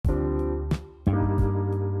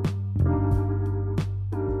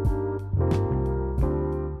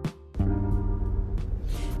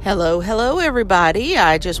Hello, everybody.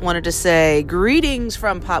 I just wanted to say greetings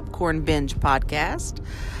from Popcorn Binge Podcast.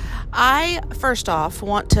 I, first off,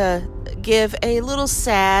 want to give a little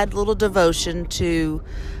sad little devotion to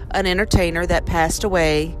an entertainer that passed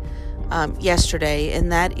away yesterday,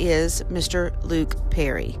 and that is Mr. Luke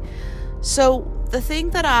Perry. So, the thing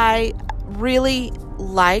that I really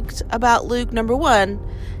liked about Luke, number one,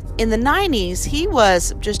 in the 90s, he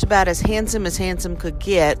was just about as handsome could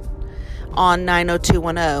get on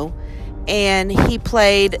 90210, and he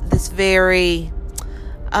played this very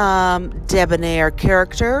debonair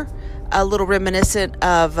character, a little reminiscent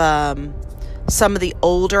of some of the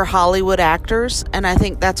older Hollywood actors, and I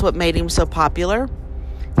think that's what made him so popular.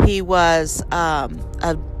 He was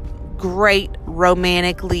a great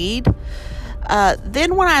romantic lead.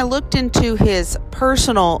 Then when I looked into his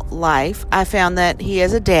personal life, I found that he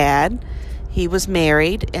is a dad. He was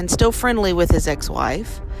married and still friendly with his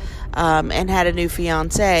ex-wife. And had a new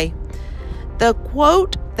fiance. The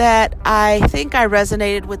quote that I think I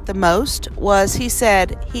resonated with the most was he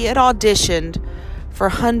said he had auditioned for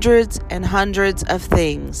hundreds and hundreds of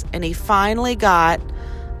things, and he finally got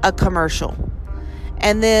a commercial.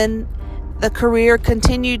 And then the career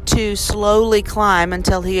continued to slowly climb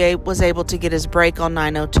until he was able to get his break on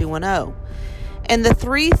 90210. And the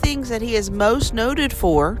three things that he is most noted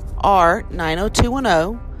for are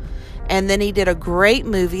 90210, and then he did a great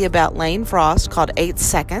movie about Lane Frost called 8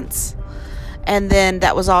 Seconds. And then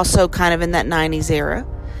that was also kind of in that 90s era.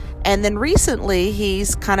 And then recently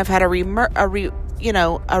he's kind of had a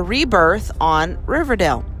rebirth on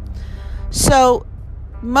Riverdale. So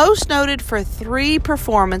most noted for 3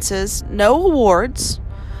 performances, no awards,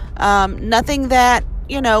 nothing that,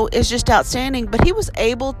 is just outstanding. But he was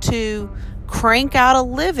able to crank out a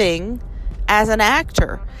living as an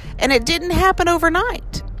actor. And it didn't happen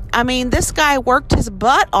overnight. I mean, this guy worked his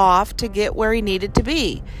butt off to get where he needed to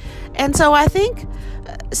be. And so I think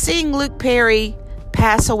seeing Luke Perry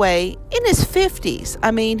pass away in his 50s,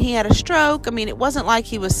 I mean, he had a stroke. I mean, it wasn't like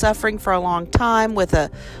he was suffering for a long time with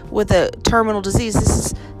a terminal disease.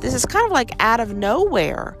 This is kind of like out of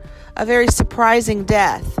nowhere, a very surprising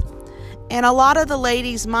death. And a lot of the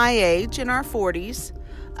ladies my age, in our 40s,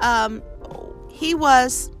 he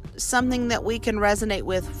was something that we can resonate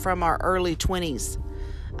with from our early 20s.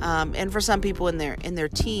 And for some people in their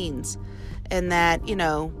teens, and that,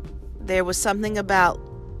 there was something about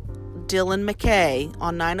Dylan McKay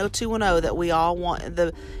on 90210 that we all want.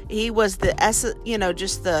 He was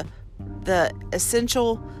just the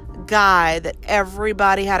essential guy that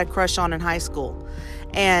everybody had a crush on in high school.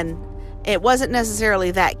 And it wasn't necessarily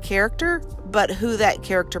that character, but who that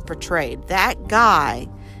character portrayed. That guy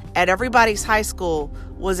at everybody's high school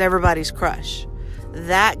was everybody's crush.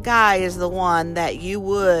 That guy is the one that you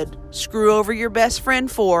would screw over your best friend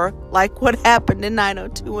for, like what happened in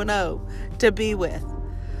 90210, to be with.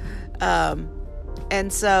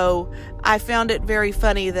 And so I found it very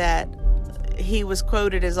funny that he was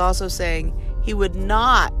quoted as also saying he would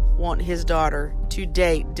not want his daughter to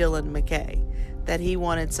date Dylan McKay, that he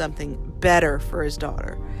wanted something better for his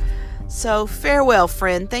daughter. So farewell,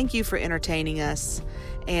 friend. Thank you for entertaining us,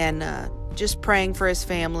 and just praying for his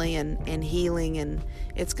family and healing, and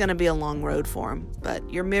it's going to be a long road for him, but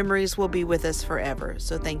your memories will be with us forever,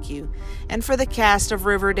 so thank you. And for the cast of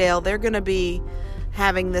Riverdale, they're going to be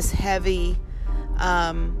having this heavy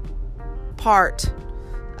part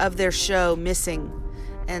of their show missing,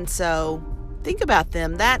 and so think about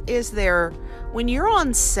them. That is when you're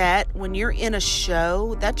on set, when you're in a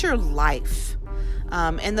show, that's your life.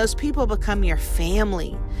 And those people become your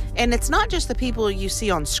family. And it's not just the people you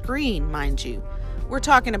see on screen, mind you. We're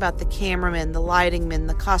talking about the cameramen, the lighting men,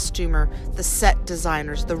 the costumer, the set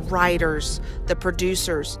designers, the writers, the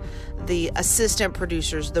producers, the assistant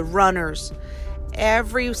producers, the runners,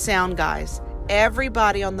 every sound guys,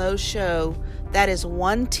 everybody on those shows, that is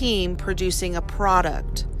one team producing a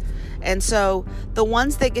product. And so the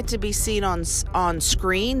ones that get to be seen on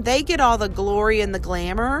screen, they get all the glory and the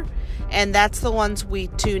glamour, and that's the ones we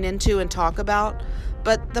tune into and talk about.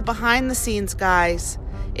 But the behind the scenes guys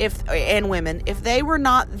and women, if they were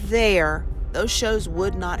not there, those shows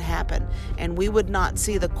would not happen, and we would not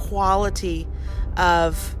see the quality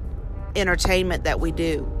of entertainment that we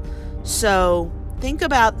do. So think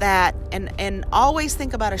about that, and always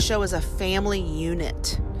think about a show as a family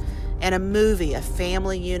unit, and a movie, a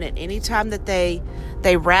family unit. Anytime that they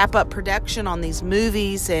wrap up production on these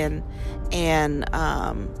movies, and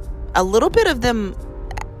a little bit of them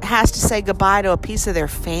has to say goodbye to a piece of their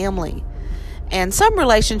family. And some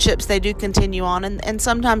relationships they do continue on, and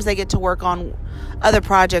sometimes they get to work on other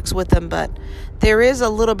projects with them, but there is a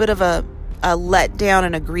little bit of a a letdown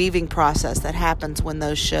and a grieving process that happens when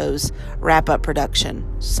those shows wrap up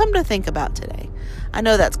production. Something to think about today. I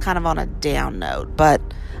know that's kind of on a down note, but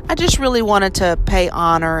I just really wanted to pay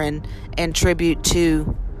honor and tribute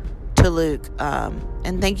to Luke.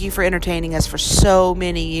 And thank you for entertaining us for so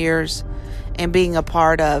many years and being a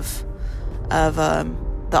part of the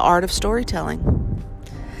art of storytelling.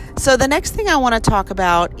 So the next thing I want to talk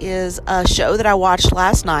about is a show that I watched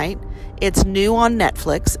last night. It's new on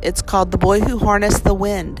Netflix. It's called The Boy Who Harnessed the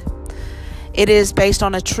Wind. It is based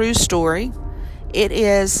on a true story. It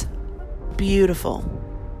is beautiful.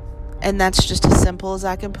 And that's just as simple as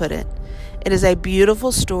I can put it. It is a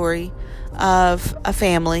beautiful story of a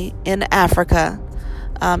family in Africa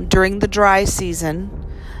during the dry season.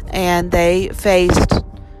 And they faced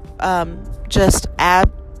just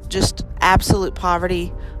absolute poverty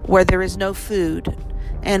where there is no food.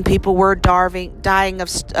 And people were dying of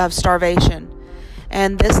starvation.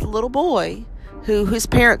 And this little boy, whose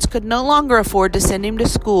parents could no longer afford to send him to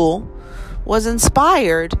school, was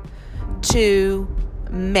inspired to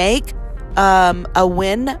make a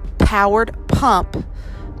wind-powered pump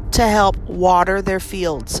to help water their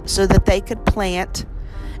fields so that they could plant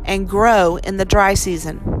and grow in the dry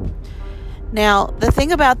season. Now, the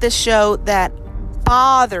thing about this show that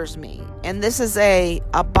bothers me, and this is a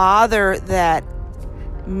bother that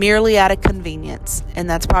merely out of convenience, and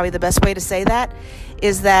that's probably the best way to say that,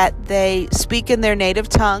 is that they speak in their native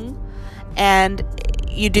tongue, and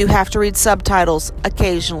you do have to read subtitles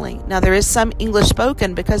occasionally. Now, there is some English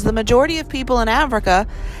spoken because the majority of people in Africa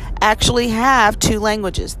actually have two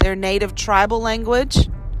languages: their native tribal language,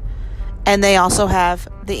 and they also have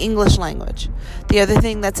the English language. The other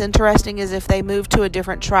thing that's interesting is if they move to a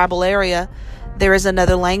different tribal area, there is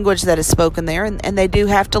another language that is spoken there, and they do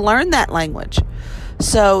have to learn that language.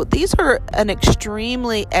 So these are an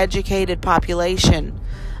extremely educated population.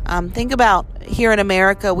 Think about here in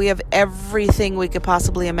America, we have everything we could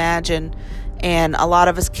possibly imagine, and a lot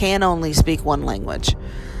of us can only speak one language.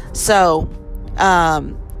 So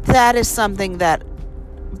that is something that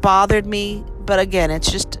bothered me, but again,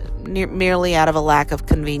 it's just merely out of a lack of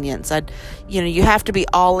convenience. You have to be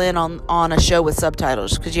all in on a show with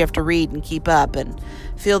subtitles because you have to read and keep up and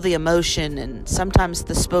feel the emotion, and sometimes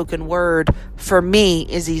the spoken word for me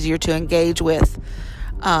is easier to engage with.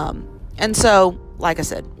 And so, like I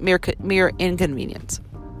said, mere inconvenience.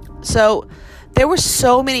 So there were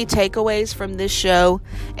so many takeaways from this show,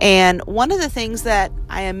 and one of the things that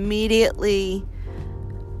I immediately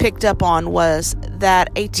picked up on was that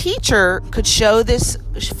a teacher could show this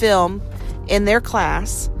film in their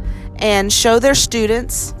class and show their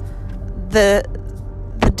students the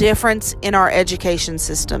difference in our education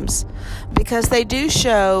systems, because they do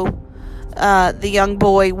show the young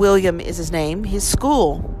boy, William is his name, his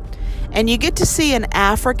school, and you get to see an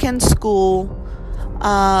African school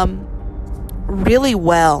really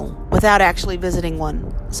well without actually visiting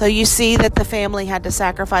one. So you see that the family had to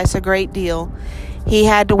sacrifice a great deal. He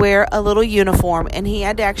had to wear a little uniform, and he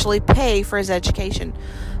had to actually pay for his education.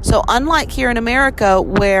 So unlike here in America,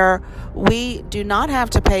 where we do not have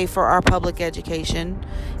to pay for our public education,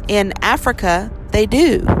 in Africa, they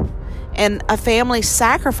do. And a family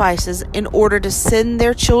sacrifices in order to send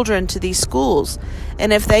their children to these schools.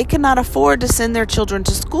 And if they cannot afford to send their children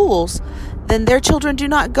to schools, then their children do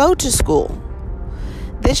not go to school.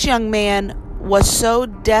 This young man was so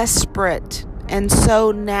desperate and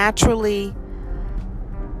so naturally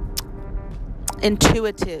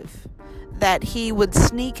intuitive that he would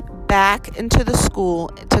sneak back into the school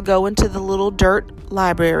to go into the little dirt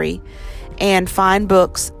library and find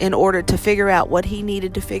books in order to figure out what he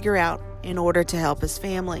needed to figure out in order to help his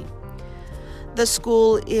family. The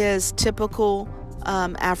school is typical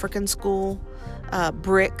African school,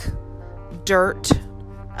 brick, dirt,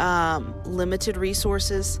 limited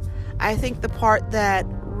resources. I think the part that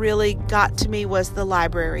really got to me was the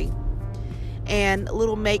library and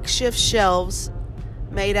little makeshift shelves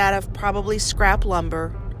made out of probably scrap lumber,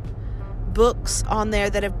 books on there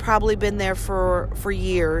that have probably been there for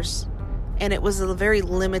years, and it was a very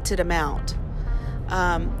limited amount.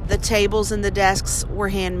 The tables and the desks were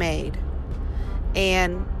handmade,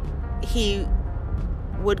 and he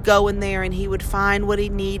would go in there and he would find what he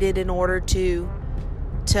needed in order to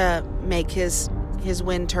make his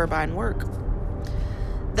wind turbine work.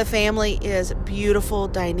 The family is beautiful,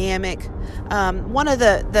 dynamic. One of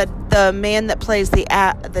the man that plays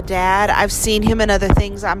the dad, I've seen him in other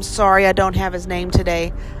things. I'm sorry I don't have his name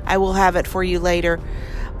today. I will have it for you later.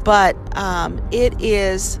 But it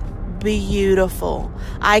is beautiful.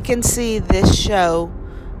 I can see this show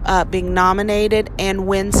being nominated and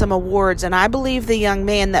win some awards. And I believe the young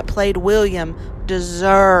man that played William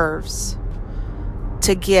deserves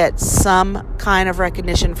to get some kind of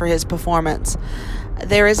recognition for his performance.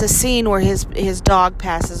 There is a scene where his dog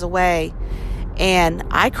passes away, and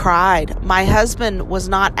I cried. My husband was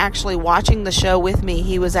not actually watching the show with me.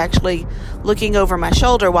 He was actually looking over my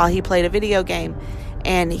shoulder while he played a video game,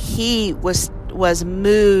 and he was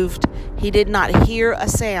moved. He did not hear a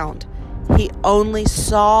sound. He only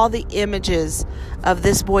saw the images of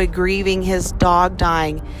this boy grieving his dog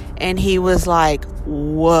dying, and he was like,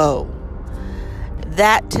 whoa.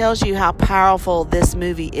 That tells you how powerful this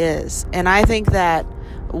movie is. And I think that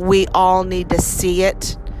we all need to see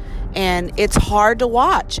it. And it's hard to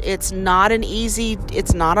watch. It's not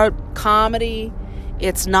a comedy.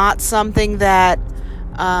 It's not something that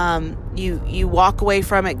you walk away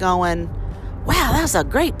from it going, wow, that was a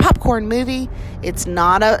great popcorn movie. It's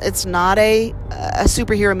not a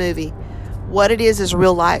superhero movie. What it is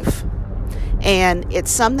real life. And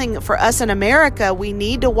it's something for us in America. We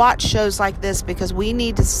need to watch shows like this because we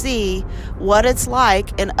need to see what it's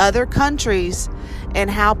like in other countries and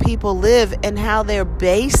how people live and how their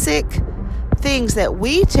basic things that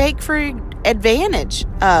we take for advantage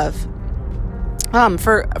of,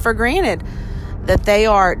 for granted, that they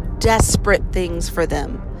are desperate things for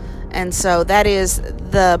them. And so that is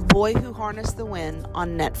The Boy Who Harnessed the Wind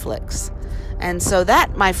on Netflix. And so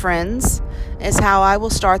that, my friends, is how I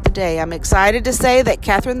will start the day. I'm excited to say that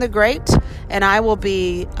Catherine the Great and I will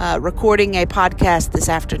be recording a podcast this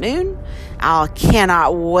afternoon. I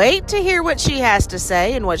cannot wait to hear what she has to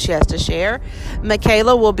say and what she has to share.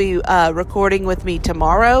 Michaela will be recording with me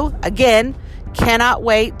tomorrow. Again, cannot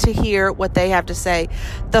wait to hear what they have to say.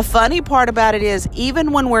 The funny part about it is,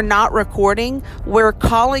 even when we're not recording, we're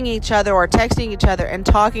calling each other or texting each other and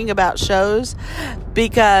talking about shows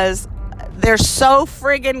because they're so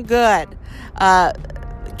friggin' good.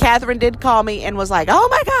 Catherine did call me and was like, oh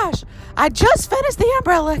my gosh, I just finished The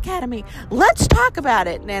Umbrella Academy. Let's talk about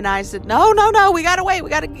it. And I said, no, we gotta wait. We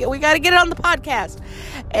gotta get it on the podcast.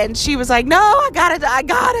 And she was like, no, I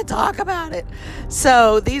gotta talk about it.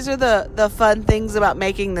 So these are the fun things about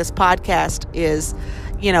making this podcast is,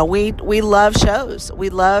 we love shows. We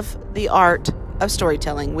love the art of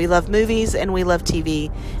storytelling. We love movies and we love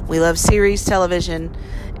TV. We love series, television.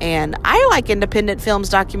 And I like independent films,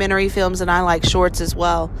 documentary films, and I like shorts as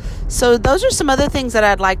well. So those are some other things that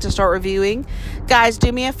I'd like to start reviewing. Guys,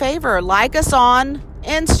 do me a favor. Like us on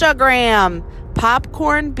Instagram,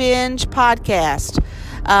 Popcorn Binge Podcast.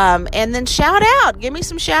 And then shout out. Give me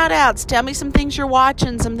some shout outs. Tell me some things you're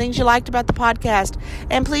watching, some things you liked about the podcast.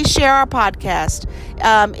 And please share our podcast.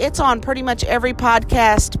 It's on pretty much every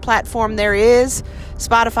podcast platform there is.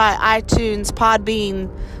 Spotify, iTunes, Podbean,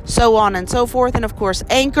 so on and so forth. And of course,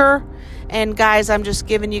 Anchor. And guys, I'm just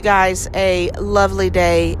giving you guys a lovely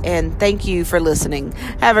day. And thank you for listening.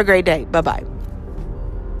 Have a great day. Bye-bye.